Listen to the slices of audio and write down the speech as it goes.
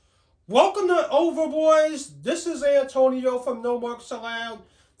Welcome to Over Boyz. This is Antonio from No Marks Allowed.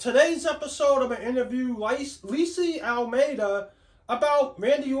 Today's episode, I'm going to interview Lissy Almeida about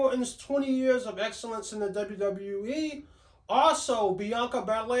Randy Orton's 20 years of excellence in the WWE. Also, Bianca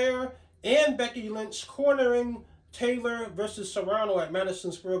Belair and Becky Lynch cornering Taylor versus Serrano at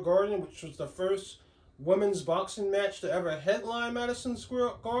Madison Square Garden, which was the first women's boxing match to ever headline Madison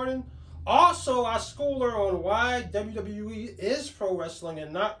Square Garden. Also, I school her on why WWE is pro wrestling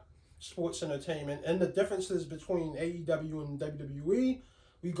and not sports entertainment, and the differences between AEW and WWE.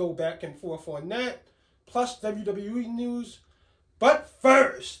 We go back and forth on that, plus WWE news. But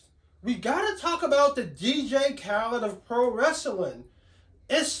first, we gotta talk about the DJ Khaled of pro wrestling.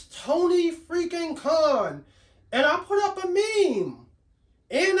 It's Tony freaking Khan. And I put up a meme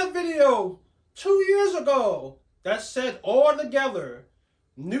and a video 2 years ago that said all together,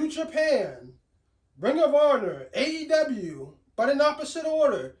 New Japan, Ring of Honor, AEW, but in opposite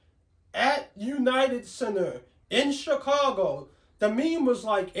order, at United Center in Chicago. The meme was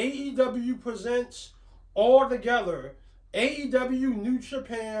like AEW presents all together, AEW, New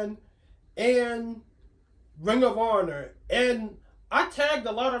Japan, and Ring of Honor. And I tagged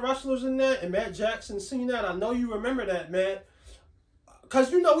a lot of wrestlers in that, and Matt Jackson seen that. I know you remember that, Matt.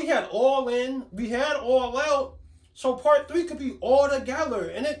 Because, we had All In, we had All Out, so part 3 could be all together.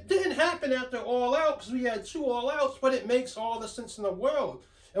 And it didn't happen after All Out, because we had 2 All Outs, but it makes all the sense in the world.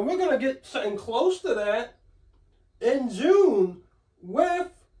 And we're going to get something close to that in June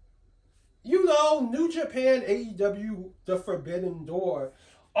with, New Japan, AEW, The Forbidden Door.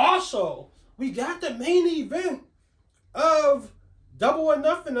 Also, we got the main event of Double or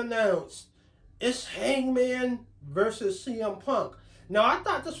Nothing announced. It's Hangman versus CM Punk. Now, I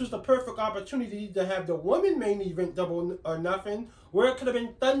thought this was the perfect opportunity to have the women main event Double or Nothing, where it could have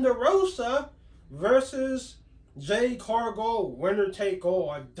been Thunder Rosa versus Jade Cargo, winner take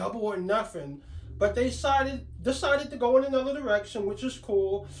all, Double or Nothing. But they decided to go in another direction, which is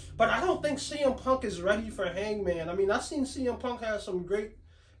cool. But I don't think CM Punk is ready for Hangman. I mean, I've seen CM Punk have some great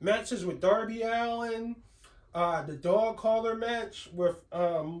matches with Darby Allin, the dog collar match with,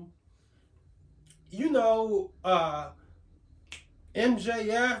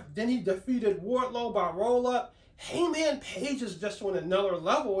 MJF. Then he defeated Wardlow by roll-up. Hangman Page is just on another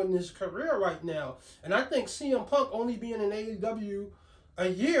level in his career right now. And I think CM Punk, only being in AEW a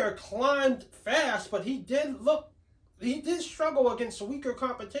year, climbed fast, but he did struggle against weaker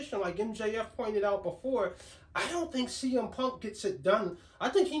competition, like MJF pointed out before. I don't think CM Punk gets it done. I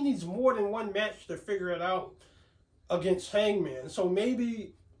think he needs more than one match to figure it out against Hangman. So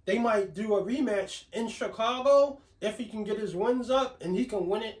maybe they might do a rematch in Chicago if he can get his wins up and he can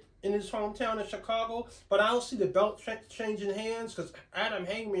win it in his hometown of Chicago. But I don't see the belt changing hands because Adam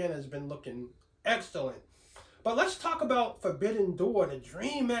Hangman has been looking excellent. But let's talk about Forbidden Door, the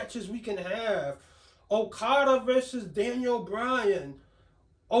dream matches we can have. Okada versus Daniel Bryan.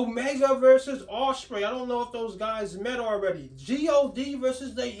 Omega versus Ospreay. I don't know if those guys met already. God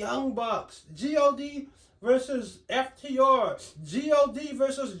versus the Young Bucks. God versus FTR. God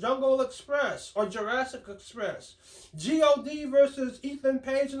versus Jungle Express or Jurassic Express. God versus Ethan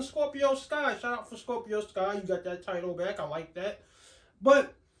Page and Scorpio Sky. Shout out for Scorpio Sky. You got that title back. I like that.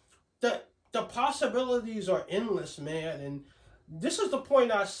 But the possibilities are endless, man. And this is the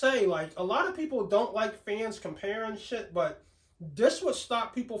point I say. Like, a lot of people don't like fans comparing shit, but this would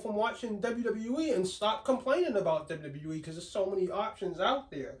stop people from watching WWE and stop complaining about WWE because there's so many options out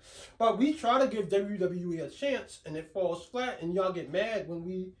there. But we try to give WWE a chance, and it falls flat, and y'all get mad when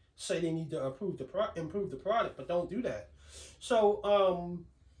we say they need to improve the product, but don't do that. So,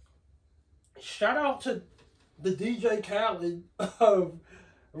 shout out to the DJ Khaled of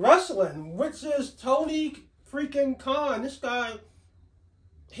wrestling, which is Tony freaking Khan. This guy,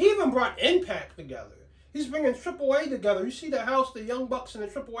 he even brought Impact together. He's bringing AAA together. You see the house the Young Bucks and the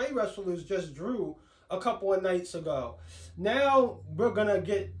AAA wrestlers just drew a couple of nights ago. Now we're going to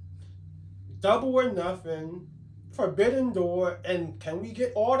get Double or Nothing, Forbidden Door, and can we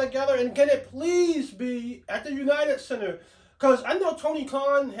get all together? And can it please be at the United Center? Because I know Tony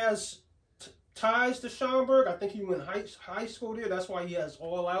Khan has ties to Schaumburg. I think he went high school there. That's why he has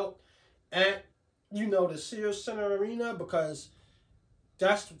All Out at, the Sears Center Arena, because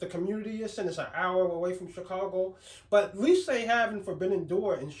that's the community is, and it's an hour away from Chicago. But at least they have in Forbidden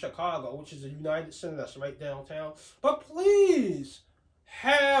Door in Chicago, which is a United Center that's right downtown. But please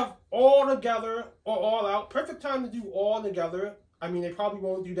have All Together or All Out. Perfect time to do All Together. I mean, they probably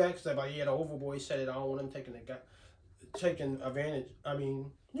won't do that because they're like, the Over Boyz said it. I don't want them taking advantage. I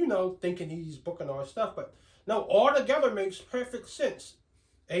mean, thinking he's booking our stuff. But no, All Together makes perfect sense.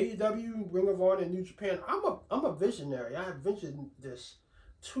 AEW, Ring of Honor, and New Japan. I'm a visionary. I have visioned this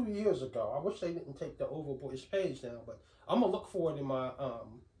 2 years ago. I wish they didn't take the Over Boyz page down, but I'm gonna look for it in my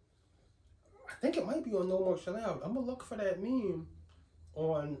I think it might be on No More Chanel. I'm gonna look for that meme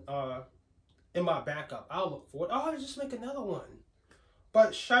on in my backup. I'll look for it. Oh, I'll just make another one.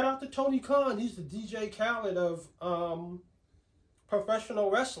 But shout out to Tony Khan. He's the DJ Khaled of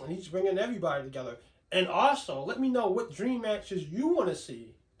professional wrestling. He's bringing everybody together. And also, let me know what dream matches you want to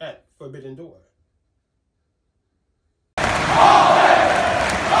see at Forbidden Door.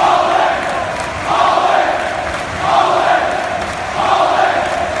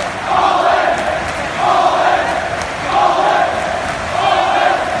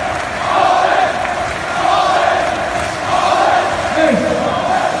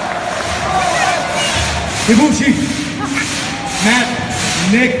 Ibushi, Matt,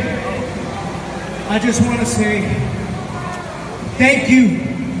 Nick, I just want to say thank you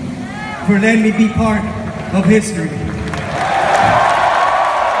for letting me be part of history.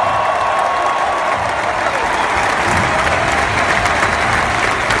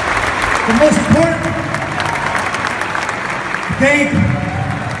 The most important, thank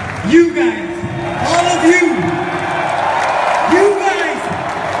you guys, all of you. You guys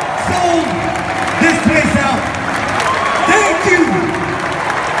sold this place out. Thank you.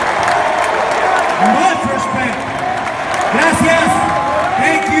 Much respect. Gracias.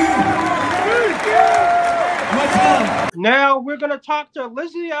 Thank you. Much love. Now we're going to talk to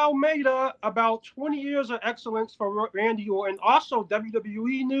Lissy Almeida about 20 years of excellence for Randy Orton, also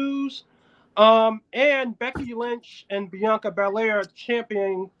WWE news, and Becky Lynch and Bianca Belair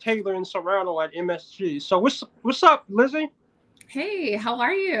championing Taylor and Serrano at MSG. So what's up, Lizzie? Hey, how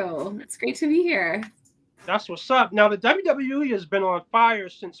are you? It's great to be here. That's what's up. Now, the WWE has been on fire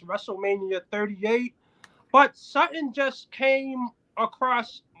since WrestleMania 38, but something just came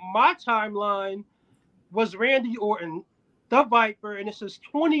across my timeline was Randy Orton, the Viper, and it's his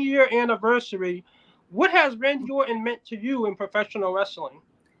 20-year anniversary. What has Randy Orton meant to you in professional wrestling?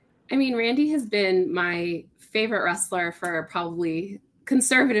 I mean, Randy has been my favorite wrestler for probably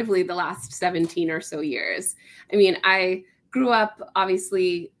conservatively the last 17 or so years. I mean, I grew up,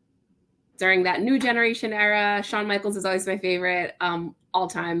 obviously, during that new generation era. Shawn Michaels is always my favorite all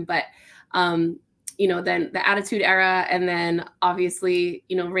time. But, then the Attitude Era. And then, obviously,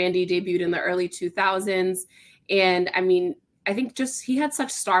 Randy debuted in the early 2000s. And, I mean, I think just he had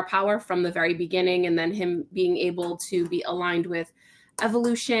such star power from the very beginning. And then him being able to be aligned with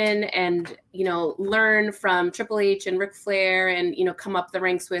Evolution and, learn from Triple H and Ric Flair and, come up the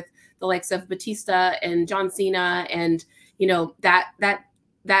ranks with the likes of Batista and John Cena and,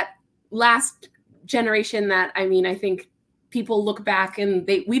 that last generation that, I think people look back and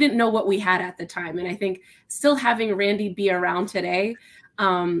we didn't know what we had at the time. And I think still having Randy be around today,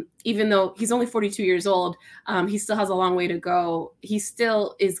 even though he's only 42 years old, he still has a long way to go. He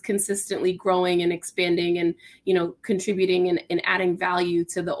still is consistently growing and expanding and, contributing and adding value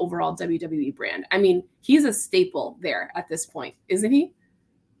to the overall WWE brand. I mean, he's a staple there at this point, isn't he?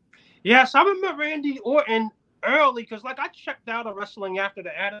 Yes, I remember Randy Orton early because, I checked out of wrestling after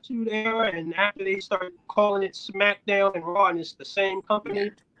the Attitude Era and after they started calling it SmackDown and Raw, and it's the same company. Yeah.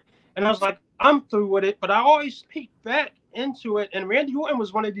 And I was like, I'm through with it. But I always peeked back into it, and Randy Orton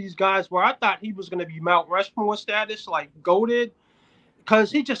was one of these guys where I thought he was going to be Mount Rushmore status, goated,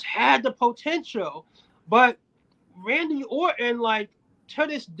 because he just had the potential. But Randy Orton, to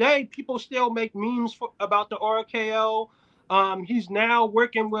this day, people still make memes about the RKO. He's now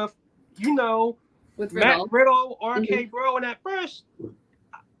working with, with Matt Riddle, RK Bro, and at first,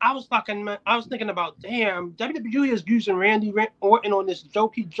 I was thinking about, damn, WWE is using Randy Orton on this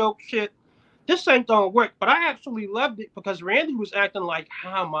jokey joke shit. This ain't gonna work. But I actually loved it because Randy was acting like,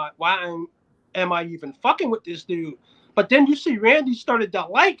 why am I even fucking with this dude? But then you see Randy started to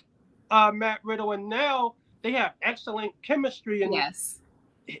like Matt Riddle, and now they have excellent chemistry. And yes,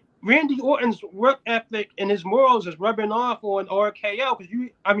 Randy Orton's work ethic and his morals is rubbing off on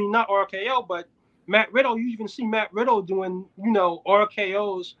RKO not RKO, but Matt Riddle. You even see Matt Riddle doing,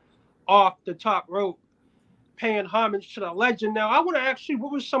 RKOs off the top rope, paying homage to the legend. Now, I want to ask you,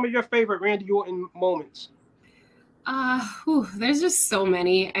 what was some of your favorite Randy Orton moments? There's just so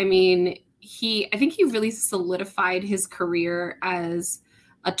many. I mean, I think he really solidified his career as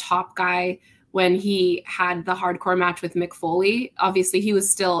a top guy when he had the hardcore match with Mick Foley. Obviously, he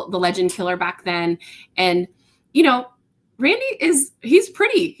was still the legend killer back then. And, Randy he's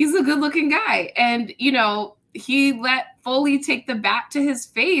pretty. He's a good looking guy. And, he let Foley take the bat to his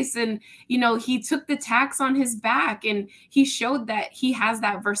face and, he took the tax on his back and he showed that he has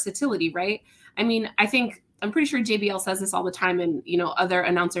that versatility, right? I mean, I think I'm pretty sure JBL says this all the time, and other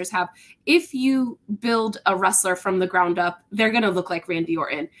announcers have. If you build a wrestler from the ground up, they're gonna look like Randy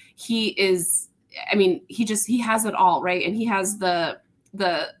Orton. He is, I mean, he has it all, right? And he has the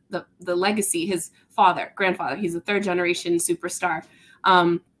legacy, his grandfather. He's a third generation superstar.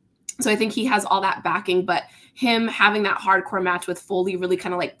 So I think he has all that backing, but him having that hardcore match with Foley really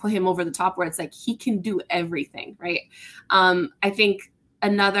kind of like put him over the top, where it's like he can do everything, right? I think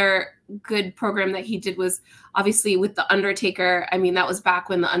another good program that he did was obviously with The Undertaker. I mean, that was back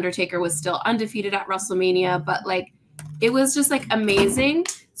when The Undertaker was still undefeated at WrestleMania, but like it was just like amazing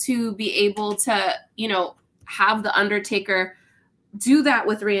to be able to, have The Undertaker do that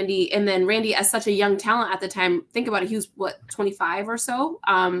with Randy. And then Randy, as such a young talent at the time, think about it, he was 25 or so.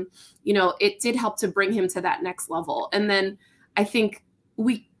 It did help to bring him to that next level. And then I think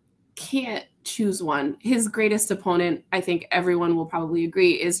we can't choose one. His greatest opponent, I think everyone will probably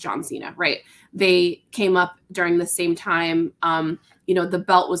agree, is John Cena, right? They came up during the same time. The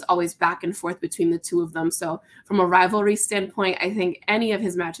belt was always back and forth between the two of them. So from a rivalry standpoint, I think any of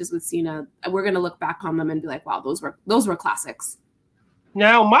his matches with Cena, we're going to look back on them and be like, wow, those were classics.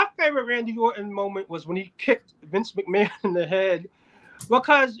 Now, my favorite Randy Orton moment was when he kicked Vince McMahon in the head,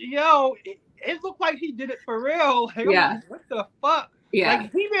 because it looked like he did it for real. Like, yeah. Like, what the fuck? Yeah.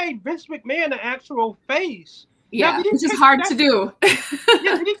 Like, he made Vince McMahon an actual face. Yeah, which is hard to do.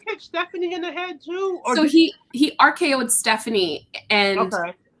 Yeah, did he kick Stephanie in the head too? So he RKO'd Stephanie, and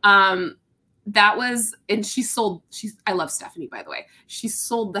that was, and I love Stephanie, by the way. She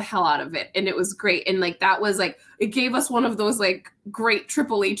sold the hell out of it, and it was great. And like that was like, it gave us one of those like great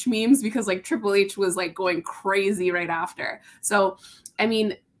Triple H memes, because like Triple H was like going crazy right after. So I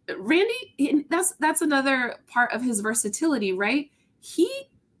mean, Randy, that's another part of his versatility, right? He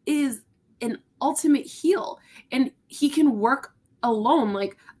is an ultimate heel, and he can work alone.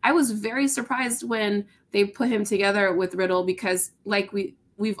 Like, I was very surprised when they put him together with Riddle, because like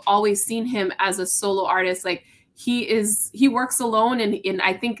we've always seen him as a solo artist. Like he works alone, and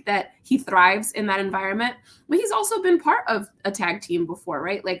I think that he thrives in that environment. But he's also been part of a tag team before,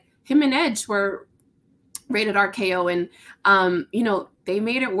 right? Like him and Edge were rated RKO, and they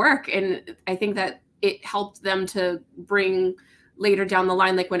made it work. And I think that it helped them to bring later down the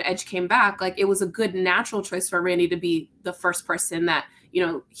line, like when Edge came back, like it was a good natural choice for Randy to be the first person that,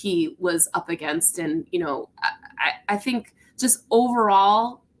 he was up against. And, I think just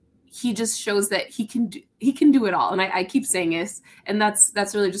overall, he just shows that he can do it all. And I keep saying this, and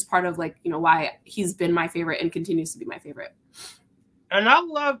that's really just part of like, why he's been my favorite and continues to be my favorite. And I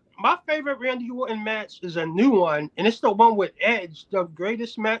love, my favorite Randy Orton match is a new one, and it's the one with Edge, the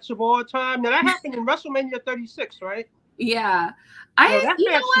greatest match of all time. Now that happened in WrestleMania 36, right? Yeah. That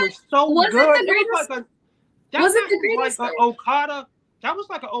match was so good. Was it the greatest? Like an Okada. That was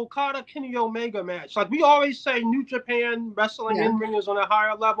like an Okada Kenny Omega match. Like we always say, New Japan wrestling in ring is on a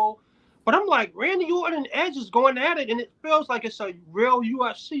higher level, but I'm like, Randy Orton and Edge is going at it, and it feels like it's a real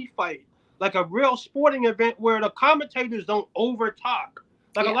UFC fight, like a real sporting event where the commentators don't overtalk.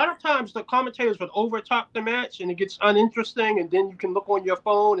 Like a lot of times, the commentators would overtalk the match, and it gets uninteresting, and then you can look on your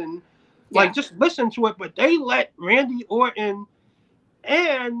phone and just listen to it. But they let Randy Orton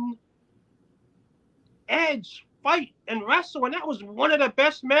and Edge fight and wrestle, and that was one of the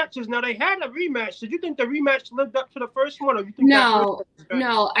best matches. Now they had a rematch. Did you think the rematch lived up to the first one, or you think no?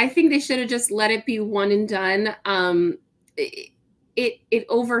 I think they should have just let it be one and done. It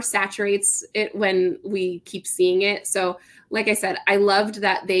oversaturates it when we keep seeing it. So like I said, I loved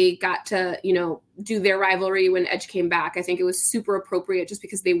that they got to, do their rivalry when Edge came back. I think it was super appropriate just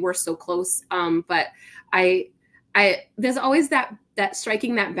because they were so close. But there's always that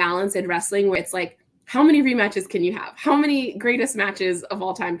striking that balance in wrestling where it's like, how many rematches can you have? How many greatest matches of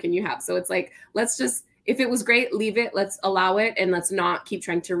all time can you have? So it's like, let's just, if it was great, leave it, let's allow it, and let's not keep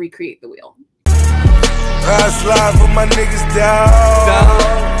trying to recreate the wheel. I slide for my niggas down.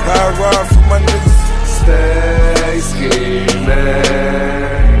 I ride for my niggas. Stay scheming.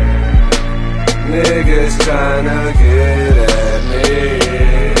 Niggas tryna get at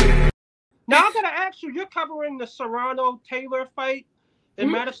me. Now I gotta ask you, you're covering the Serrano-Taylor fight in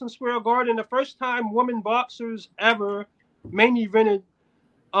Madison Square Garden, the first time women boxers ever main evented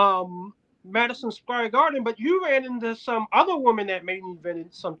Madison Square Garden, but you ran into some other women that main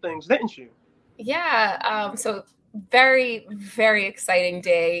evented some things, didn't you? Yeah. So very, very exciting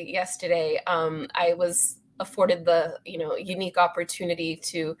day yesterday. I was afforded the, unique opportunity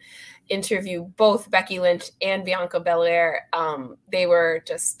to interview both Becky Lynch and Bianca Belair. They were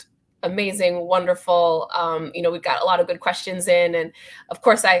just amazing, wonderful. We've got a lot of good questions in, and of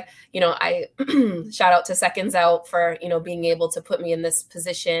course I shout out to Seconds Out for, being able to put me in this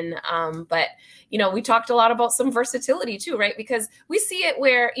position. But we talked a lot about some versatility too, right? Because we see it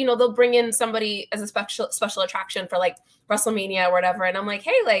where, they'll bring in somebody as a special attraction for like WrestleMania or whatever. And I'm like,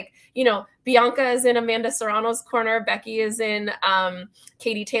 hey, like, Bianca is in Amanda Serrano's corner. Becky is in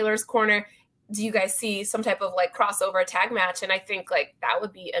Katie Taylor's corner. Do you guys see some type of like crossover tag match? And I think like that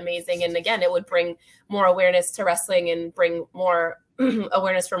would be amazing. And again, it would bring more awareness to wrestling and bring more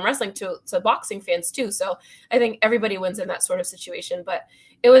awareness from wrestling to boxing fans too. So I think everybody wins in that sort of situation. But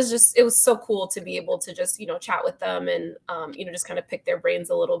it was so cool to be able to just, chat with them and, just kind of pick their brains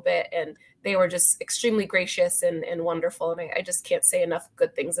a little bit. And they were just extremely gracious and wonderful. And I just can't say enough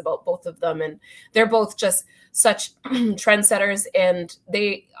good things about both of them. And they're both just such trendsetters, and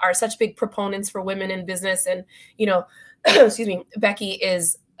they are such big proponents for women in business. And, excuse me, Becky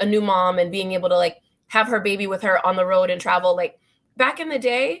is a new mom, and being able to like have her baby with her on the road and travel. Like back in the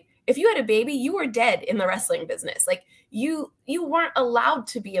day, if you had a baby, you were dead in the wrestling business. Like you weren't allowed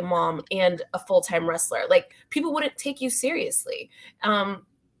to be a mom and a full-time wrestler. Like people wouldn't take you seriously.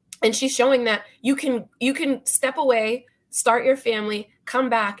 And she's showing that you can step away, start your family, come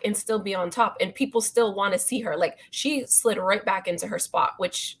back and still be on top, and people still want to see her. Like she slid right back into her spot,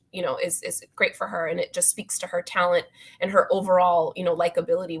 which, is great for her. And it just speaks to her talent and her overall,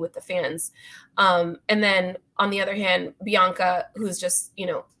 likability with the fans. And then on the other hand, Bianca, who's just,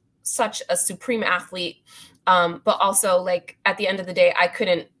 such a supreme athlete. But also like at the end of the day, I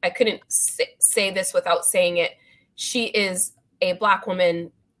couldn't say this without saying it. She is a Black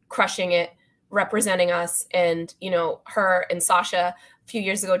woman crushing it, representing us. And, her and Sasha a few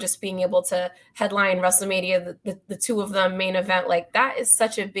years ago, just being able to headline WrestleMania, the two of them main event, like that is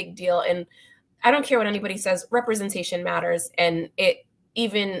such a big deal. And I don't care what anybody says, representation matters. And it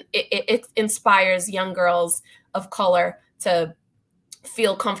inspires young girls of color to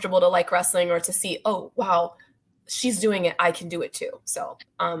feel comfortable to like wrestling, or to see, oh, wow, she's doing it, I can do it too. So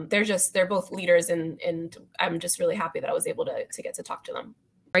they're both leaders, and I'm just really happy that I was able to get to talk to them.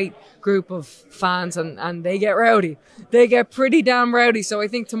 Great group of fans, and they get rowdy. They get pretty damn rowdy. So I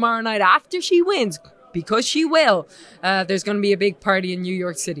think tomorrow night, after she wins, because she will, there's going to be a big party in New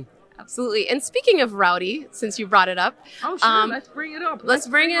York City. Absolutely. And speaking of rowdy, since you brought it up. Oh, sure. Let's bring it up. Let's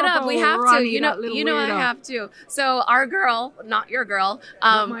bring it up. We have to. You know I have to. So our girl, not your girl.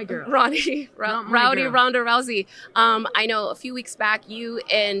 Not my girl. Rowdy Ronda Rousey. I know a few weeks back, you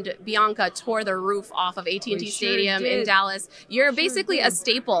and Bianca tore the roof off of AT&T Stadium in Dallas. You're basically a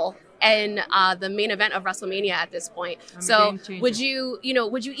staple in the main event of WrestleMania at this point. So would you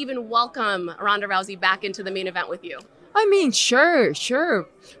even welcome Ronda Rousey back into the main event with you? I mean, sure.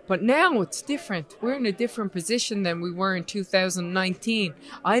 But now it's different. We're in a different position than we were in 2019.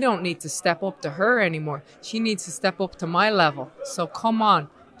 I don't need to step up to her anymore. She needs to step up to my level. So come on,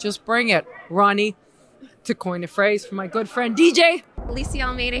 just bring it, Ronnie. To coin a phrase from my good friend DJ. Lissy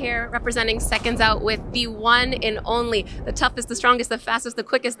Almeida here, representing Seconds Out with the one and only, the toughest, the strongest, the fastest, the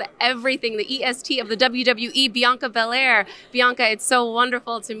quickest, the everything, the EST of the WWE, Bianca Belair. Bianca, it's so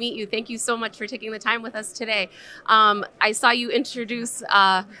wonderful to meet you. Thank you so much for taking the time with us today. I saw you introduce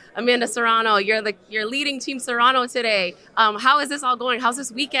Amanda Serrano. You're leading Team Serrano today. How is this all going? How's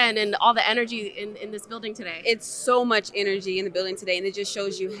this weekend and all the energy in this building today? It's so much energy in the building today, and it just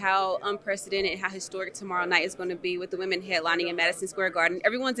shows you how unprecedented and how historic tomorrow night is going to be with the women headlining in Madison Square Garden.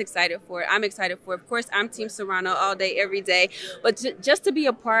 Everyone's excited for it. I'm excited for it. Of course, I'm Team Serrano all day, every day. But just to be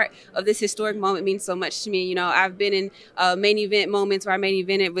a part of this historic moment means so much to me. I've been in main event moments where I main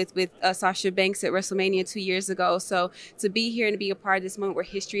evented with Sasha Banks at WrestleMania 2 years ago. So to be here and to be a part of this moment where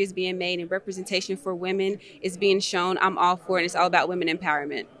history is being made and representation for women is being shown, I'm all for it. And it's all about women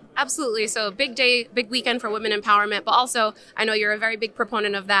empowerment. Absolutely. So big day, big weekend for women empowerment, but also I know you're a very big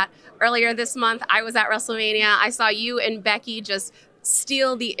proponent of that. Earlier this month, I was at WrestleMania. I saw you and Becky just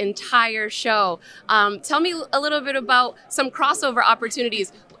steal the entire show. Tell me a little bit about some crossover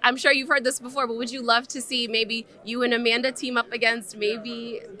opportunities. I'm sure you've heard this before, but would you love to see maybe you and Amanda team up against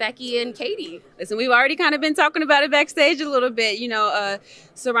maybe Becky and Katie? Listen, we've already kind of been talking about it backstage a little bit.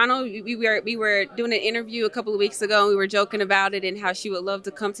 Serrano, we were doing an interview a couple of weeks ago, and we were joking about it and how she would love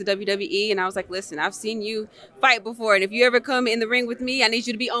to come to WWE. And I was like, listen, I've seen you fight before, and if you ever come in the ring with me, I need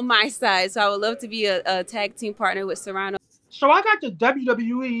you to be on my side. So I would love to be a tag team partner with Serrano. So I got the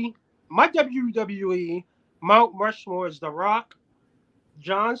WWE, my WWE Mount Rushmore is The Rock,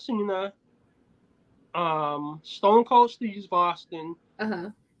 John Cena, Stone Cold Steve Austin,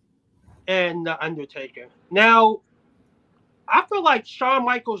 and The Undertaker. Now, I feel like Shawn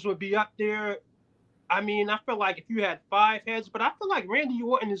Michaels would be up there. I mean, I feel like if you had 5 heads, but I feel like Randy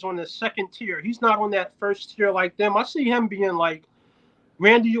Orton is on the second tier. He's not on that first tier like them. I see him being like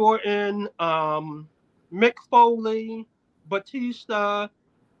Randy Orton, Mick Foley, Batista.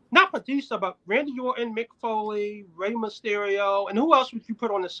 Not Batista, but Randy Orton, Mick Foley, Rey Mysterio. And who else would you put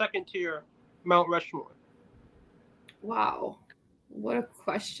on the second tier Mount Rushmore? Wow. What a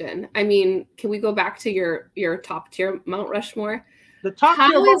question. I mean, can we go back to your top tier Mount Rushmore? The top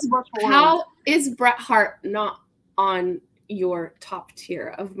tier Mount Rushmore. How is Bret Hart not on your top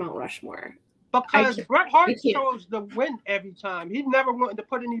tier of Mount Rushmore? Because Bret Hart chose the win every time. He never wanted to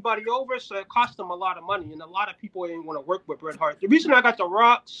put anybody over, so it cost him a lot of money. And a lot of people didn't want to work with Bret Hart. The reason I got The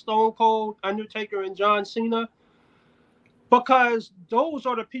Rock, Stone Cold, Undertaker, and John Cena, because those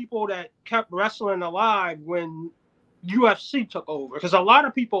are the people that kept wrestling alive when UFC took over. Because a lot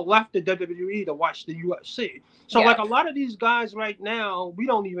of people left the WWE to watch the UFC. So like a lot of these guys right now, we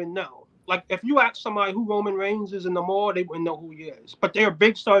don't even know. Like if you ask somebody who Roman Reigns is in the mall, they wouldn't know who he is. But they're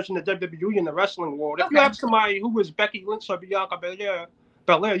big stars in the WWE in the wrestling world. If you ask somebody who is Becky Lynch or Bianca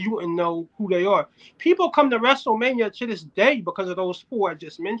Belair, you wouldn't know who they are. People come to WrestleMania to this day because of those 4 I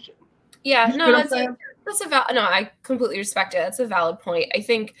just mentioned. Yeah, no, I completely respect it. That's a valid point. I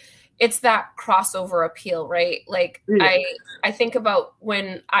think it's that crossover appeal, right? Like I think about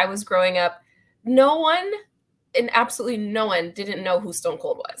when I was growing up, no one, and absolutely no one, didn't know who Stone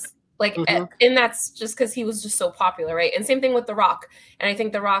Cold was. Like, and that's just because he was just so popular, right? And same thing with The Rock. And I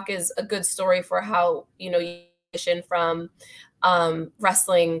think The Rock is a good story for how, you transition from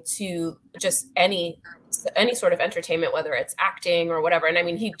wrestling to just any sort of entertainment, whether it's acting or whatever. And I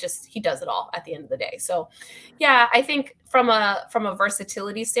mean, he does it all at the end of the day. So yeah, I think from a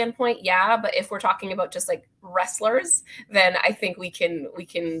versatility standpoint, yeah. But if we're talking about just like wrestlers, then I think we can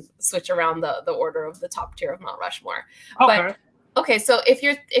switch around the order of the top tier of Mount Rushmore. But okay, so if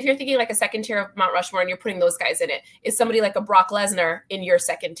you're thinking like a second tier of Mount Rushmore and you're putting those guys in it, is somebody like a Brock Lesnar in your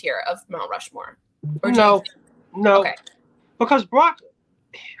second tier of Mount Rushmore? Or no. Okay. Because Brock,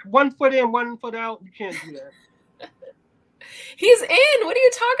 1 foot in, 1 foot out, you can't do that. He's in. What are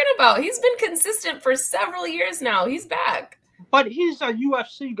you talking about? He's been consistent for several years now. He's back. But he's a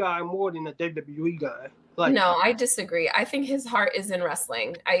UFC guy more than a WWE guy. Like, no, I disagree. I think his heart is in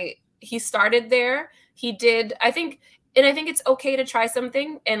wrestling. He started there. He did, I think it's okay to try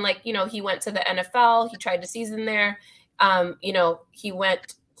something. And like, he went to the NFL. He tried to season there. He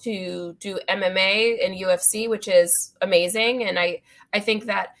went to do MMA and UFC, which is amazing. And I think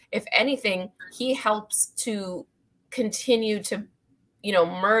that if anything, he helps to continue to,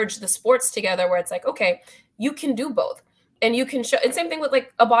 merge the sports together where it's like, okay, you can do both. And you can show, and same thing with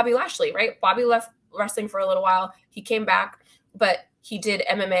like a Bobby Lashley, right? Bobby left wrestling for a little while. He came back, but he did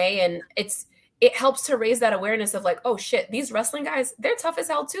MMA, and it helps to raise that awareness of like, oh shit, these wrestling guys, they're tough as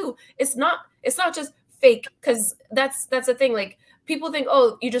hell too. It's not just fake, because that's the thing. Like, people think,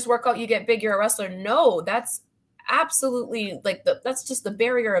 oh, you just work out, you get big, you're a wrestler. No, that's absolutely like that's just the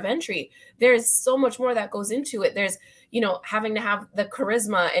barrier of entry. There's so much more that goes into it. There's, having to have the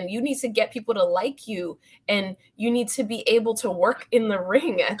charisma, and you need to get people to like you, and you need to be able to work in the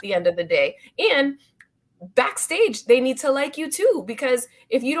ring at the end of the day. And backstage, they need to like you too, because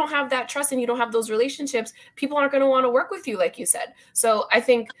if you don't have that trust and you don't have those relationships, people aren't going to want to work with you, like you said. So I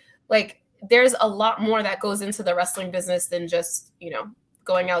think like there's a lot more that goes into the wrestling business than just,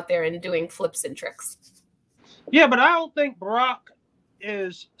 going out there and doing flips and tricks. Yeah, but I don't think Brock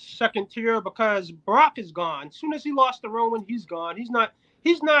is second tier, because Brock is gone. As soon as he lost to Roman, he's gone. He's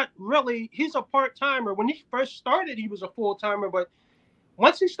not really, he's a part-timer. When he first started, he was a full-timer, but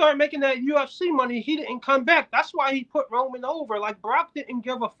once he started making that UFC money, he didn't come back. That's why he put Roman over. Like, Brock didn't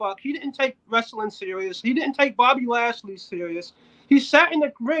give a fuck. He didn't take wrestling serious. He didn't take Bobby Lashley serious. He sat in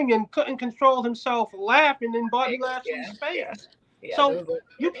the ring and couldn't control himself, laughing in Bobby Lashley's face. Yeah, so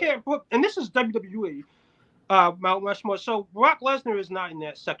you can't put, and this is WWE, Mount Rushmore. So Brock Lesnar is not in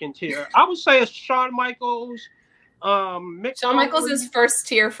that second tier. I would say it's Shawn Michaels. Shawn Michaels is first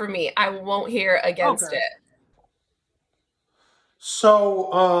tier for me. I won't hear against it.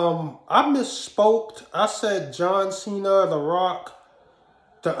 So I misspoke. I said John Cena, The Rock,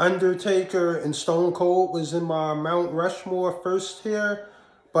 The Undertaker, and Stone Cold was in my Mount Rushmore first tier,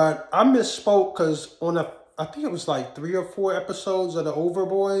 but I misspoke because I think it was like 3 or 4 episodes of the Over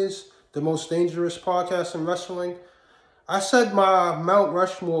Boyz, the most dangerous podcast in wrestling. I said my Mount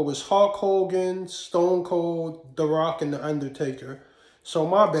Rushmore was Hulk Hogan, Stone Cold, The Rock, and The Undertaker. So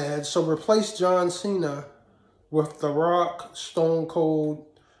my bad. So replace John Cena with The Rock, Stone Cold,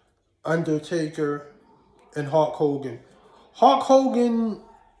 Undertaker, and Hulk Hogan. Hulk Hogan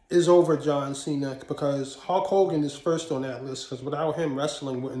is over John Cena because Hulk Hogan is first on that list, because without him,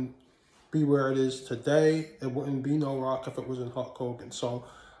 wrestling wouldn't be where it is today. It wouldn't be no Rock if it wasn't Hulk Hogan. So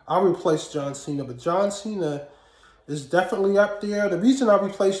I'll replace John Cena, but John Cena is definitely up there. The reason I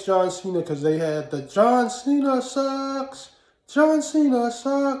replaced John Cena because they had the John Cena sucks. John Cena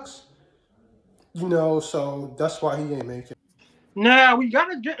sucks. So that's why he ain't making it. Now we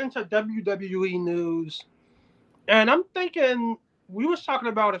gotta get into WWE news. And I'm thinking we was talking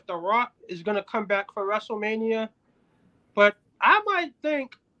about if The Rock is gonna come back for WrestleMania, but I might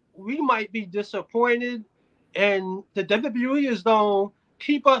think we might be disappointed and the WWE is gonna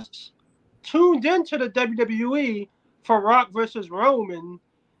keep us tuned into the WWE for Rock versus Roman,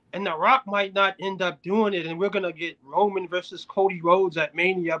 and The Rock might not end up doing it, and we're gonna get Roman versus Cody Rhodes at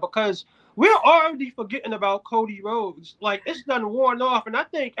Mania because we're already forgetting about Cody Rhodes. Like it's done worn off, and I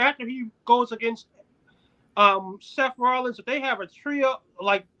think after he goes against Seth Rollins, if they have a trio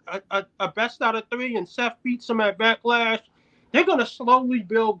like a best out of three, and Seth beats him at Backlash, they're gonna slowly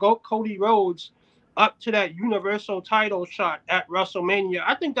build Cody Rhodes up to that Universal title shot at WrestleMania.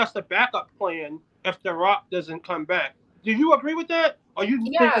 I think that's the backup plan if The Rock doesn't come back. Do you agree with that? Or you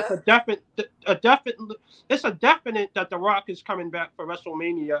think it's a definite that The Rock is coming back for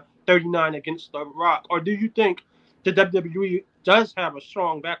WrestleMania 39 against The Rock? Or do you think the WWE does have a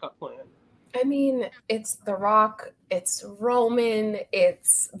strong backup plan? I mean, it's The Rock, it's Roman,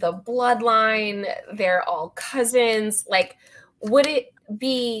 it's the bloodline, they're all cousins. Like, would it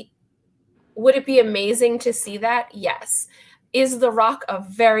be amazing to see that? Yes. Is The Rock a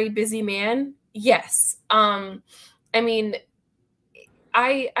very busy man? Yes. I mean,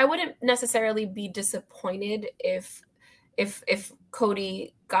 I wouldn't necessarily be disappointed if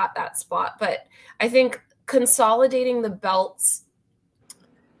Cody got that spot, but I think consolidating the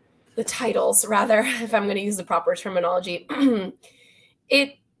titles rather, if I'm going to use the proper terminology,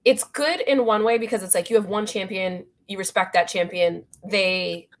 it's good in one way because it's like you have one champion, you respect that champion,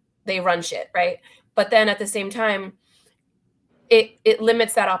 they run shit, right? But then at the same time, it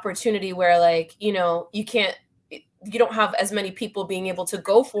limits that opportunity where like, you don't have as many people being able to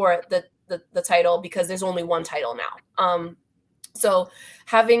go for the title because there's only one title now. So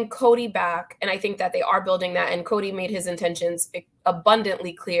having Cody back, and I think that they are building that, and Cody made his intentions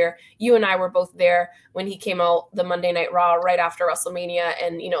abundantly clear. You and I were both there when he came out the Monday Night Raw right after WrestleMania,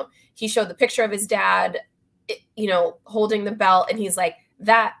 and he showed the picture of his dad, holding the belt, and he's like,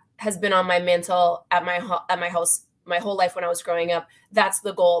 that has been on my mantle at my house my whole life when I was growing up. That's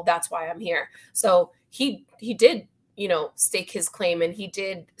the goal. That's why I'm here. So he did, stake his claim, and he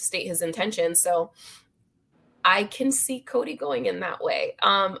did state his intention. So I can see Cody going in that way.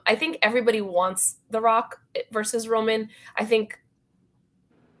 I think everybody wants The Rock versus Roman. I think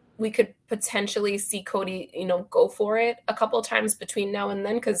we could potentially see Cody, go for it a couple of times between now and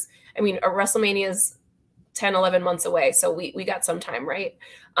then. Cause I mean, WrestleMania is 10, 11 months away. So we got some time, right?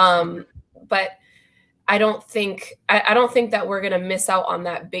 But I don't think that we're going to miss out on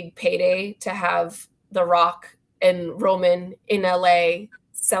that big payday to have The Rock and Roman in LA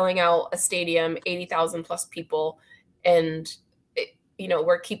selling out a stadium, 80,000 plus people. And,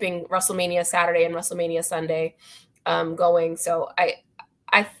 we're keeping WrestleMania Saturday and WrestleMania Sunday going. So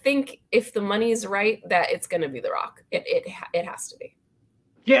I think if the money's right, that it's going to be The Rock. It has to be.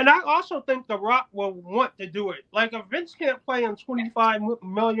 Yeah, and I also think The Rock will want to do it. Like, if Vince can't play him $25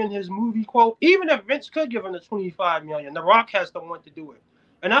 million, his movie quote, even if Vince could give him the $25 million, The Rock has to want to do it.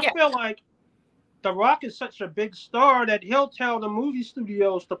 And I feel like The Rock is such a big star that he'll tell the movie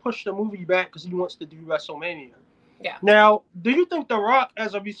studios to push the movie back because he wants to do WrestleMania. Yeah. Now, do you think The Rock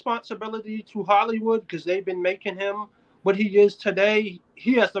has a responsibility to Hollywood because they've been making him what he is today?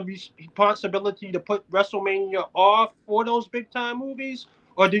 He has the responsibility to put WrestleMania off for those big-time movies?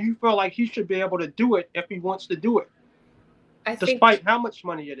 Or do you feel like he should be able to do it if he wants to do it, despite how much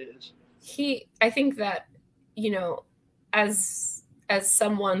money it is? I think that, as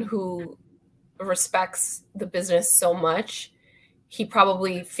someone who respects the business so much, he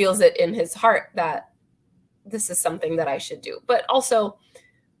probably feels it in his heart that this is something that I should do. But also,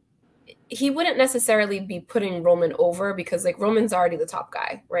 he wouldn't necessarily be putting Roman over because like Roman's already the top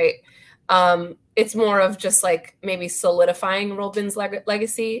guy, right? It's more of just like maybe solidifying Roman's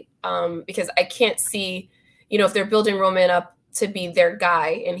legacy, because I can't see, if they're building Roman up to be their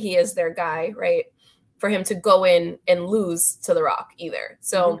guy and he is their guy, right, for him to go in and lose to The Rock either.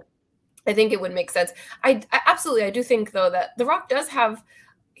 So I think it would make sense. I absolutely, I do think though that The Rock does have,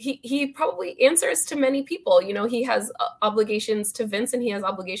 he probably answers to many people. He has obligations to Vince, and he has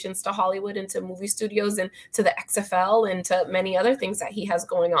obligations to Hollywood and to movie studios and to the XFL and to many other things that he has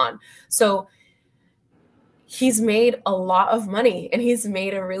going on. So he's made a lot of money and he's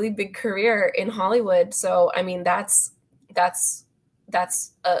made a really big career in Hollywood. So, I mean, that's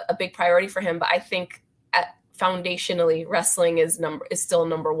that's a big priority for him. But I think foundationally, wrestling is still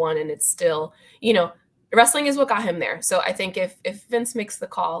number one, and it's still, wrestling is what got him there. So I think if Vince makes the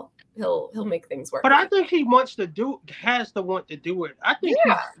call, he'll make things work. But I think he has to want to do it. I think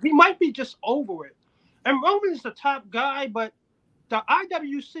he might be just over it. And Roman's the top guy, but the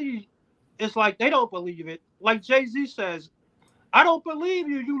IWC is like, they don't believe it. Like Jay-Z says, I don't believe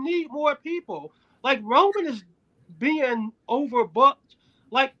you. You need more people. Like, Roman is being overbooked.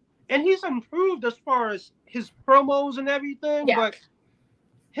 Like, and he's improved as far as his promos and everything, but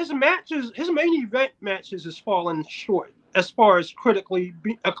his main event matches is falling short as far as critically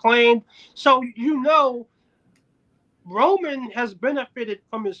acclaimed. So, Roman has benefited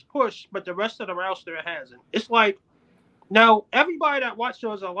from his push, but the rest of the roster hasn't. It's like, now, everybody that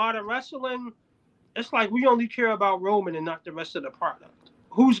watches a lot of wrestling, it's like we only care about Roman and not the rest of the product.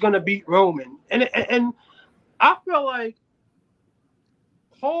 Who's going to beat Roman? And I feel like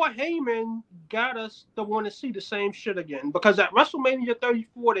Paul Heyman got us to want to see the same shit again. Because at WrestleMania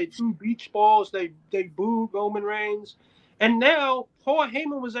 34, they threw beach balls, they booed Roman Reigns. And now Paul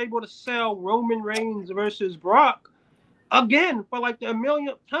Heyman was able to sell Roman Reigns versus Brock again for like the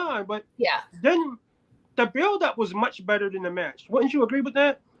millionth time. But then the build-up was much better than the match. Wouldn't you agree with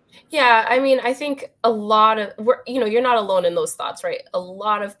that? Yeah, I mean, I think a lot of, you're not alone in those thoughts, right? A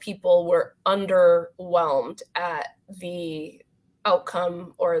lot of people were underwhelmed at the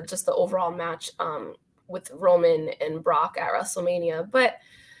outcome or just the overall match with Roman and Brock at WrestleMania. But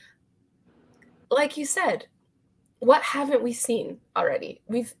like you said, what haven't we seen already?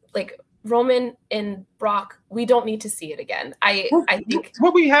 We've Roman and Brock, we don't need to see it again. I think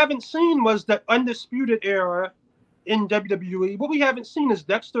what we haven't seen was the Undisputed Era in WWE. What we haven't seen is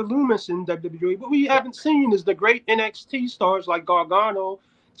Dexter Lumis in WWE. What we haven't seen is the great NXT stars like Gargano,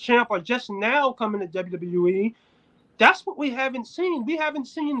 Ciampa just now coming to WWE. That's what we haven't seen. We haven't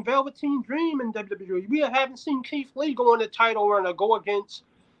seen Velveteen Dream in WWE. We haven't seen Keith Lee go on the title run or go against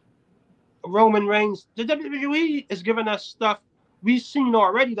Roman Reigns. The WWE is giving us stuff we've seen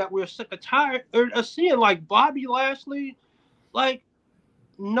already that we're sick of tired of seeing, like Bobby Lashley. Like,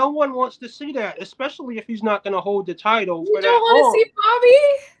 no one wants to see that, especially if he's not going to hold the title. You don't want to see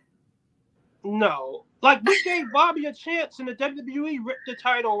Bobby? No. Like, we gave Bobby a chance, and the WWE ripped the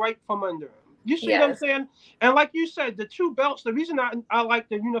title right from under him. You see what I'm saying? And like you said, the two belts, the reason I like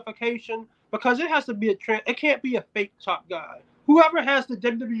the unification, because it has to be it can't be a fake top guy. Whoever has the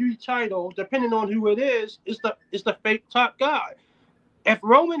WWE title, depending on who it is the fake top guy. If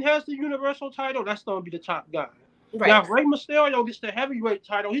Roman has the Universal title, that's going to be the top guy. Right. Now, if Rey Mysterio gets the heavyweight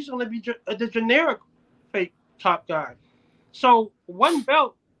title, he's going to be the generic fake top guy. So one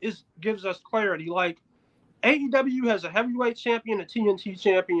belt gives us clarity. Like, AEW has a heavyweight champion, a TNT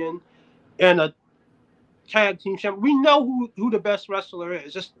champion, and a tag team champion. We know who the best wrestler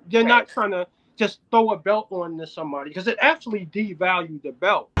is. They're not trying to just throw a belt on to somebody, because it actually devalued the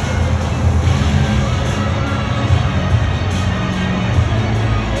belt.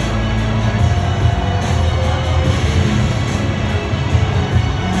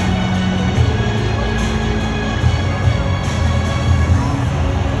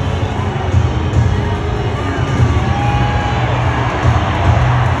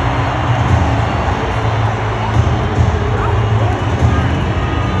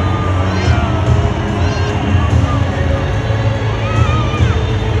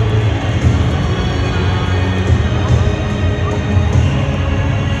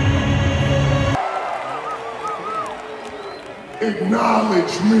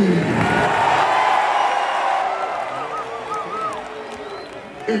 Acknowledge me.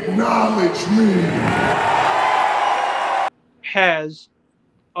 Acknowledge me.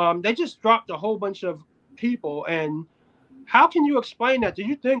 They just dropped a whole bunch of people, and how can you explain that? Do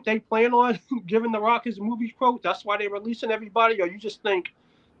you think they plan on giving The Rock his movie quote? That's why they're releasing everybody, or you just think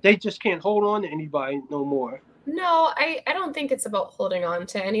they just can't hold on to anybody no more? No, I don't think it's about holding on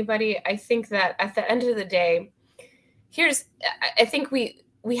to anybody. I think that at the end of the day, I think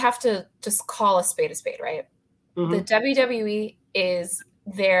we have to just call a spade, right? Mm-hmm. The WWE is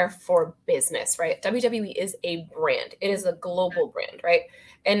there for business, right? WWE is a brand. It is a global brand, right?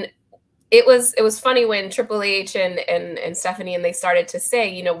 And it was funny when Triple H and Stephanie and they started to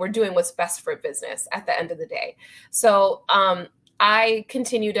say, we're doing what's best for business at the end of the day. So I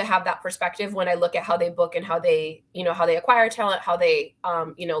continue to have that perspective when I look at how they book and how they acquire talent, how they,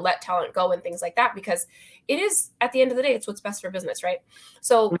 let talent go and things like that, because it is, at the end of the day, it's what's best for business, right?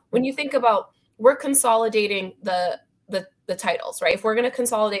 So when you think about, we're consolidating the titles, right? If we're going to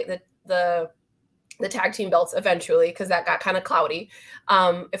consolidate the tag team belts eventually, because that got kind of cloudy.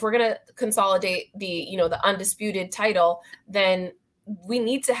 If we're going to consolidate the undisputed title, then we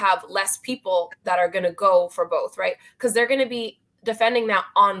need to have less people that are going to go for both, right? Because they're going to be defending that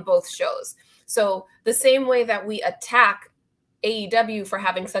on both shows. So the same way that we attack AEW for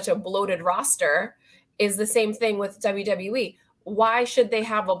having such a bloated roster is the same thing with WWE. Why should they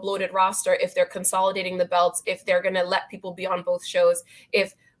have a bloated roster if they're consolidating the belts, if they're going to let people be on both shows?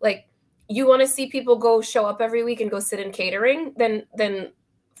 If like you want to see people go show up every week and go sit in catering, then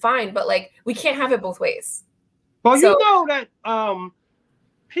fine. But like we can't have it both ways. Well, so, you know that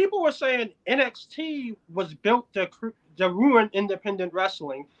people were saying NXT was built to ruin independent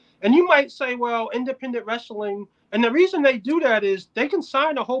wrestling. And you might say, well, independent wrestling, and the reason they do that is they can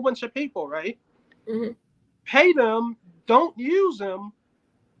sign a whole bunch of people, right? Mm-hmm. Pay them, don't use them,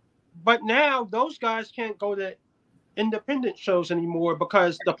 but now those guys can't go to independent shows anymore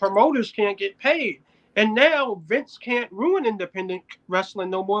because the promoters can't get paid. And now Vince can't ruin independent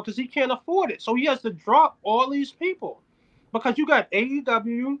wrestling no more because he can't afford it. So he has to drop all these people because you got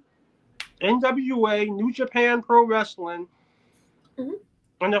AEW, NWA, New Japan Pro Wrestling. Mm-hmm.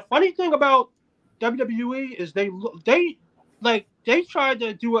 And the funny thing about WWE is they tried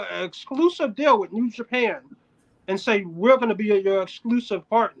to do an exclusive deal with New Japan and say, we're going to be your exclusive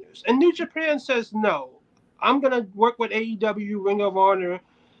partners. And New Japan says, no, I'm going to work with AEW, Ring of Honor,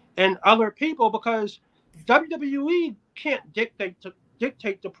 and other people because WWE can't dictate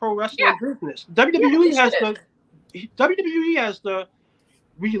the pro wrestling business. WWE has to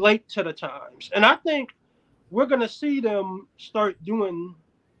relate to the times. And I think we're going to see them start doing,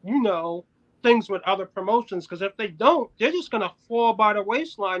 things with other promotions because if they don't, they're just going to fall by the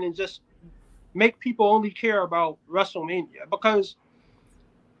waistline and just make people only care about WrestleMania because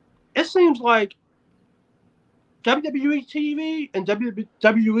it seems like WWE TV and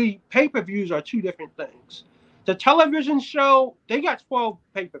WWE pay-per-views are two different things. The television show, they got 12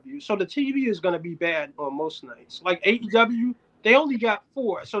 pay-per-views, so the TV is going to be bad on most nights. Like AEW, they only got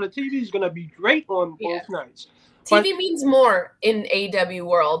 4, so the TV is going to be great on both nights. TV means more in AEW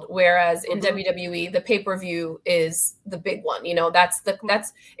world, whereas in WWE, the pay-per-view is the big one. That's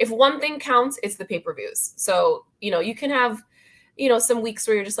if one thing counts, it's the pay-per-views. So, you can have, some weeks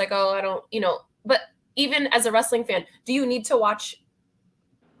where you're just like, oh, I don't, but even as a wrestling fan, do you need to watch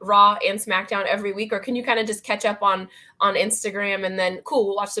Raw and SmackDown every week, or can you kind of just catch up on Instagram and then cool,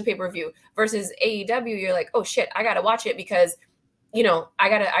 we'll watch the pay-per-view? Versus AEW, you're like, oh shit, I gotta watch it because I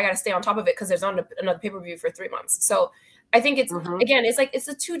gotta stay on top of it because there's another pay-per-view for 3 months. So I think it's again, it's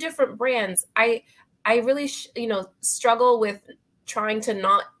the two different brands. I really struggle with trying to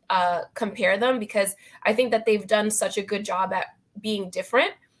not compare them because I think that they've done such a good job at being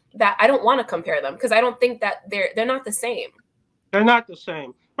different that I don't want to compare them because I don't think that they're not the same. They're not the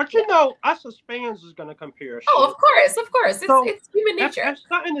same. But us as fans is gonna compare. Oh, of course. It's human nature. If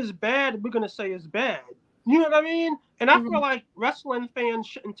something is bad, we're gonna say it's bad. You know what I mean? And I feel like wrestling fans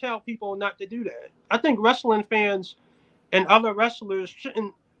shouldn't tell people not to do that. I think wrestling fans and other wrestlers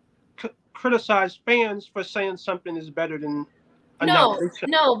shouldn't criticize fans for saying something is better than another.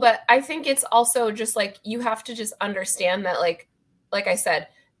 No, but I think it's also just like you have to just understand that, like I said,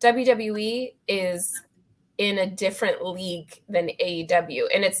 WWE is in a different league than AEW.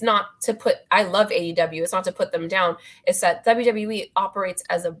 And it's not to put, I love AEW. It's not to put them down. It's that WWE operates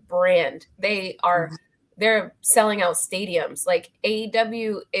as a brand. They're selling out stadiums. Like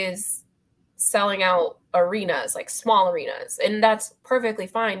AEW is selling out arenas, like small arenas. And that's perfectly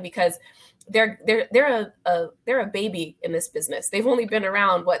fine because they're a baby in this business. They've only been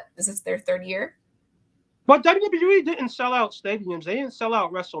around, is this their third year? But WWE didn't sell out stadiums. They didn't sell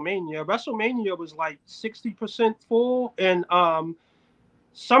out WrestleMania. WrestleMania was like 60% full, and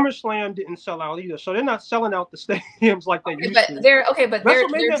SummerSlam didn't sell out either. So they're not selling out the stadiums like they used to. They're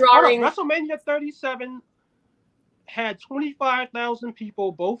drawing. WrestleMania 37 had 25,000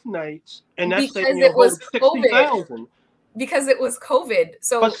 people both nights, and that's because it was 60,000. Because it was COVID.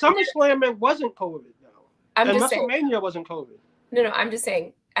 So, but SummerSlam it wasn't COVID though. WrestleMania wasn't COVID. No, I'm just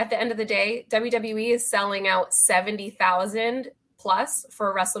saying. At the end of the day, WWE is selling out 70,000 plus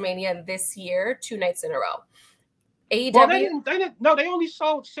for WrestleMania this year, 2 nights in a row. AEW. Well, they only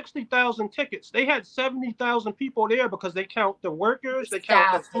sold 60,000 tickets. They had 70,000 people there because they count the workers, they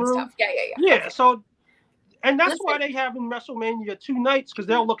count the crew. Yeah. Okay. So, and that's why they have in WrestleMania 2 nights because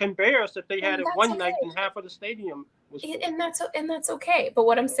they'll look embarrassed if they had it one night and half of the stadium was full. And that's okay. But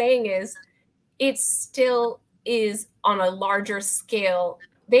what I'm saying is, it still is on a larger scale.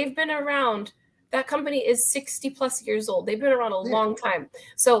 They've been around. That company is 60 plus years old. They've been around a long time.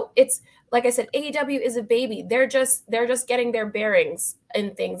 So it's like I said, AEW is a baby. They're just getting their bearings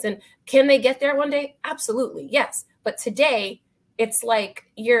and things. And can they get there one day? Absolutely, yes. But today, it's like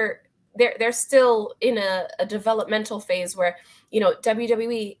you're they're still in a developmental phase where,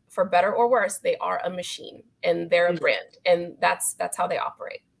 WWE, for better or worse, they are a machine and they're a brand, and that's how they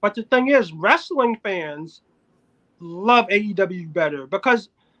operate. But the thing is, wrestling fans love AEW better because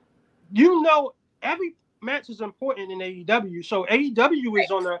every match is important in AEW. So AEW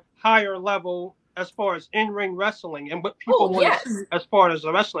is on a higher level as far as in-ring wrestling and what people want to see as far as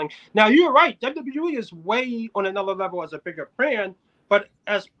the wrestling. Now, you're right. WWE is way on another level as a bigger brand. But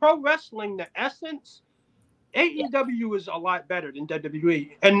as pro wrestling, the essence, AEW is a lot better than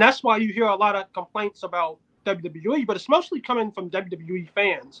WWE. And that's why you hear a lot of complaints about WWE. But it's mostly coming from WWE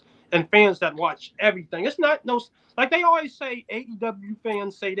fans and fans that watch everything. It's not like they always say AEW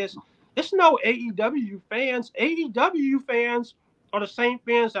fans say this. It's no AEW fans. AEW fans are the same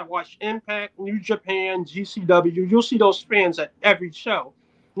fans that watch Impact, New Japan, GCW. You'll see those fans at every show.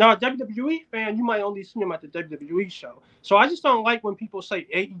 Now, a WWE fan, you might only see them at the WWE show. So I just don't like when people say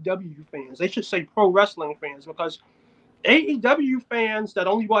AEW fans. They should say pro wrestling fans, because AEW fans that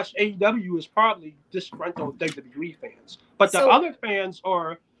only watch AEW is probably disgruntled WWE fans. But the other fans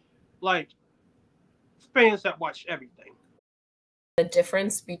are like fans that watch everything. The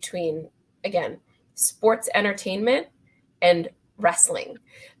difference between, again, sports entertainment and wrestling,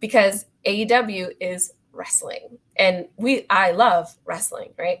 because AEW is wrestling and I love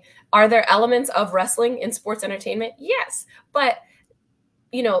wrestling, right? Are there elements of wrestling in sports entertainment? Yes. But,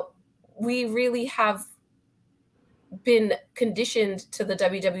 we really have been conditioned to the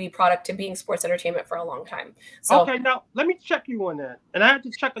WWE product to being sports entertainment for a long time. So, okay, now let me check you on that. And I had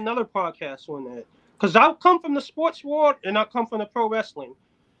to check another podcast on that, because I come from the sports world and I come from the pro wrestling.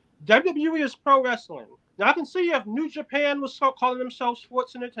 WWE is pro wrestling. Now I can see if New Japan was calling themselves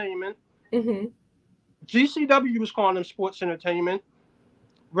sports entertainment. Mm-hmm. GCW was calling them sports entertainment.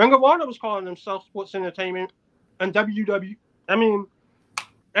 Ring of Honor was calling themselves sports entertainment. And AEW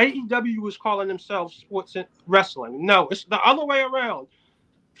was calling themselves sports wrestling. No, it's the other way around.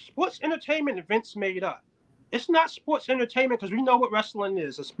 Sports entertainment, Vince made up. It's not sports entertainment because we know what wrestling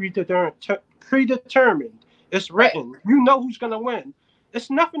is. It's predetermined. It's written. Right. You know who's going to win. It's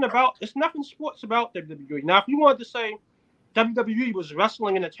nothing sports about WWE. Now, if you wanted to say WWE was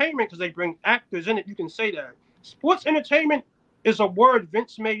wrestling entertainment because they bring actors in it, you can say that. Sports entertainment is a word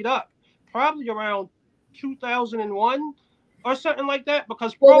Vince made up, probably around 2001 or something like that.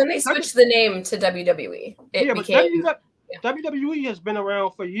 Because when they switched the name to WWE, WWE has been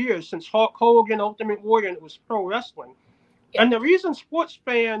around for years, since Hulk Hogan, Ultimate Warrior, and it was pro wrestling. Yeah. And the reason sports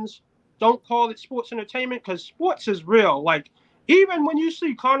fans don't call it sports entertainment, because sports is real. Like, even when you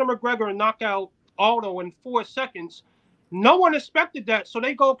see Conor McGregor knock out Aldo in 4 seconds, no one expected that, so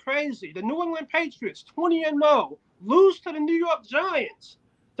they go crazy. The New England Patriots, 20-0, lose to the New York Giants,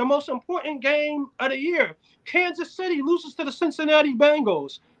 the most important game of the year. Kansas City loses to the Cincinnati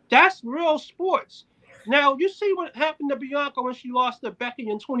Bengals. That's real sports. Now, you see what happened to Bianca when she lost to Becky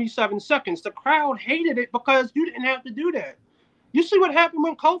in 27 seconds. The crowd hated it because you didn't have to do that. You see what happened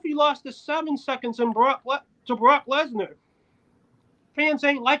when Kofi lost to 7 seconds to Brock Lesnar. Fans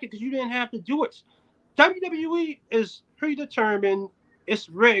ain't like it because you didn't have to do it. WWE is predetermined. It's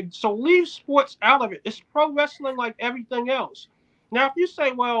rigged. So leave sports out of it. It's pro wrestling like everything else. Now, if you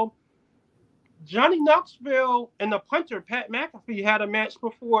say, well, Johnny Knoxville and the punter, Pat McAfee, had a match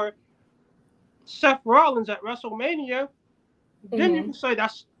before Seth Rollins at WrestleMania, then you can say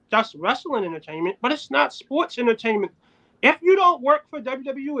that's wrestling entertainment, but it's not sports entertainment. If you don't work for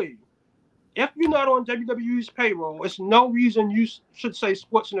WWE, if you're not on WWE's payroll, it's no reason you should say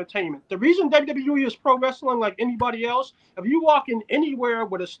sports entertainment. The reason WWE is pro wrestling like anybody else, if you walk in anywhere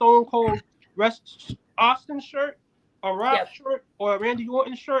with a Stone Cold Austin shirt, a Rock shirt, or a Randy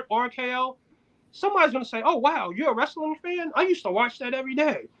Orton shirt, or a KO, somebody's going to say, oh, wow, you're a wrestling fan? I used to watch that every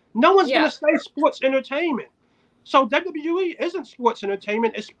day. No one's going to say sports entertainment. So WWE isn't sports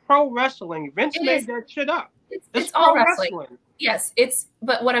entertainment. It's pro wrestling. Vince made that shit up. It's all wrestling. Yes,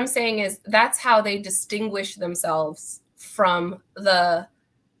 but what I'm saying is that's how they distinguish themselves from the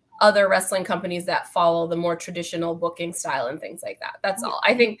other wrestling companies that follow the more traditional booking style and things like that. That's all.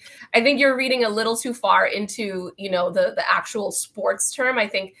 I think you're reading a little too far into, the actual sports term. I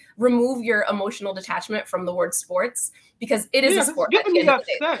think remove your emotional detachment from the word sports, because it is a sport. It's getting me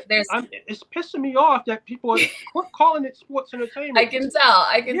upset. It's pissing me off that people are calling it sports entertainment. I can tell.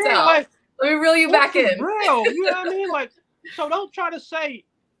 Like, let me reel you back in. Real, you know what I mean? Like, so don't try to say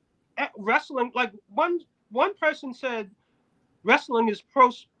wrestling. Like one person said wrestling is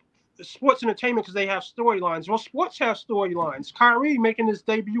pro sports entertainment because they have storylines. Well, sports have storylines. Kyrie making his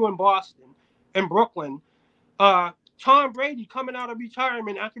debut in Boston, in Brooklyn, Tom Brady coming out of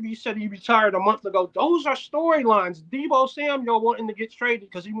retirement after he said he retired a month ago. Those are storylines. Deebo Samuel wanting to get traded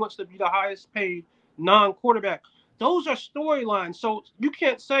because he wants to be the highest paid non-quarterback. Those are storylines. So you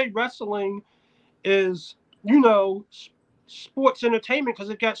can't say wrestling is, sports entertainment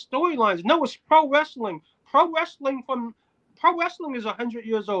because it got storylines. No, it's pro wrestling. Pro wrestling is 100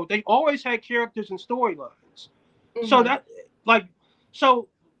 years old. They always had characters and storylines. Mm-hmm. So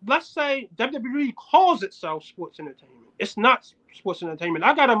let's say WWE calls itself sports entertainment. It's not sports entertainment.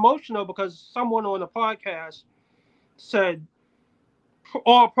 I got emotional because someone on the podcast said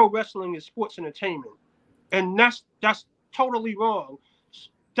all pro wrestling is sports entertainment, and that's totally wrong.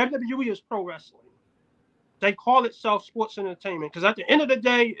 WWE is pro wrestling. They call itself sports entertainment because at the end of the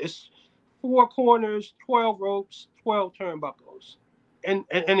day, it's 4 corners, 12 ropes, 12 turnbuckles, and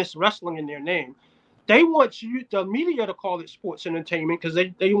it's wrestling in their name. They want the media, to call it sports entertainment because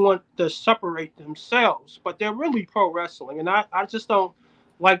they want to separate themselves, but they're really pro wrestling. And I just don't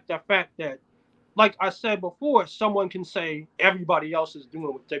like the fact that, like I said before, someone can say everybody else is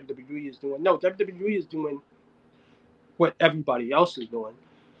doing what WWE is doing. No, WWE is doing what everybody else is doing.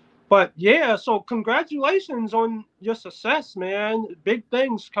 But yeah, so congratulations on your success, man. Big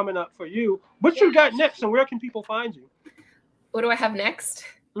things coming up for you. What you got next, and where can people find you? What do I have next?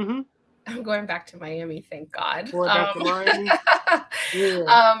 Mm-hmm. I'm going back to Miami, thank God. Going back to Miami?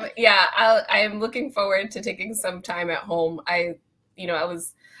 Yeah. I am looking forward to taking some time at home. I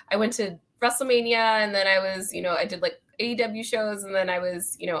went to WrestleMania, and then I did like AEW shows, and then I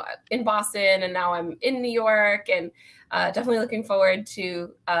was, in Boston, and now I'm in New York, and definitely looking forward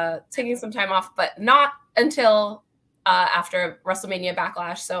to taking some time off, but not until after WrestleMania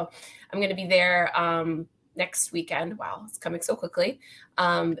Backlash. So I'm going to be there next weekend. Wow, it's coming so quickly.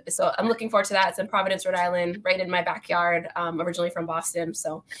 So I'm looking forward to that. It's in Providence, Rhode Island, right in my backyard, originally from Boston.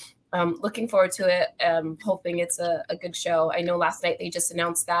 So looking forward to it. Hoping it's a good show. I know last night they just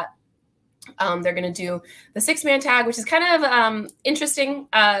announced that they're going to do the 6-man tag, which is kind of interesting.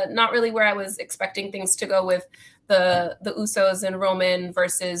 Not really where I was expecting things to go with the Usos and Roman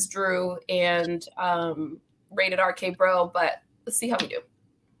versus Drew and Rated RK Bro, but let's see how we do.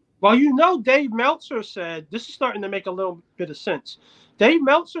 Well, Dave Meltzer said, this is starting to make a little bit of sense. Dave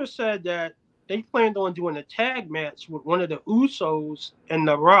Meltzer said that they planned on doing a tag match with one of the Usos and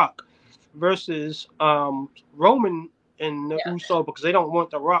The Rock versus Roman and the Uso, because they don't want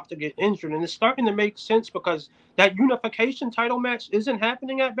The Rock to get injured. And it's starting to make sense because that unification title match isn't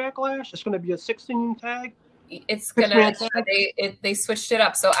happening at Backlash. It's going to be a 16 tag. It's going to, they switched it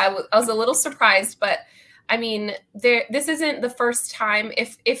up. So I was a little surprised, but I mean, this isn't the first time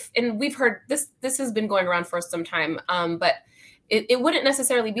and we've heard this has been going around for some time, but it wouldn't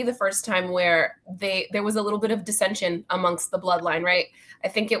necessarily be the first time where there was a little bit of dissension amongst the bloodline, right? I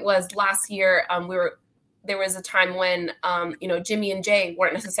think it was last year, there was a time when, Jimmy and Jay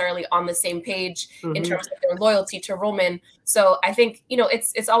weren't necessarily on the same page in terms of their loyalty to Roman. So I think,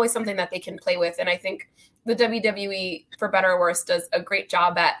 it's always something that they can play with. And I think the WWE, for better or worse, does a great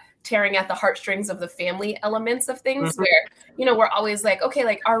job at tearing at the heartstrings of the family elements of things where, we're always like, okay,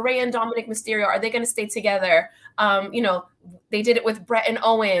 like are Rey and Dominic Mysterio, are they going to stay together? They did it with Brett and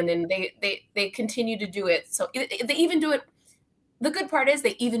Owen, and they continue to do it. So they even do it. The good part is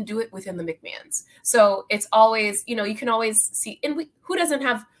they even do it within the McMahons. So it's always, you can always see, and who doesn't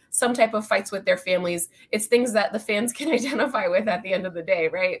have some type of fights with their families? It's things that the fans can identify with at the end of the day,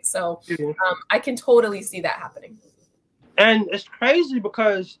 right? So I can totally see that happening. And it's crazy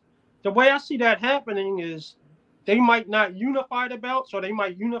because the way I see that happening is they might not unify the belts, or they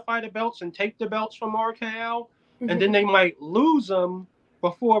might unify the belts and take the belts from RKO, and then they might lose them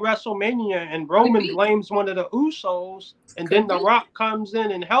before WrestleMania, and Roman blames one of the Usos, and then The Rock comes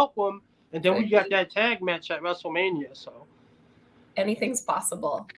in and help him, and then we got that tag match at WrestleMania. So anything's possible.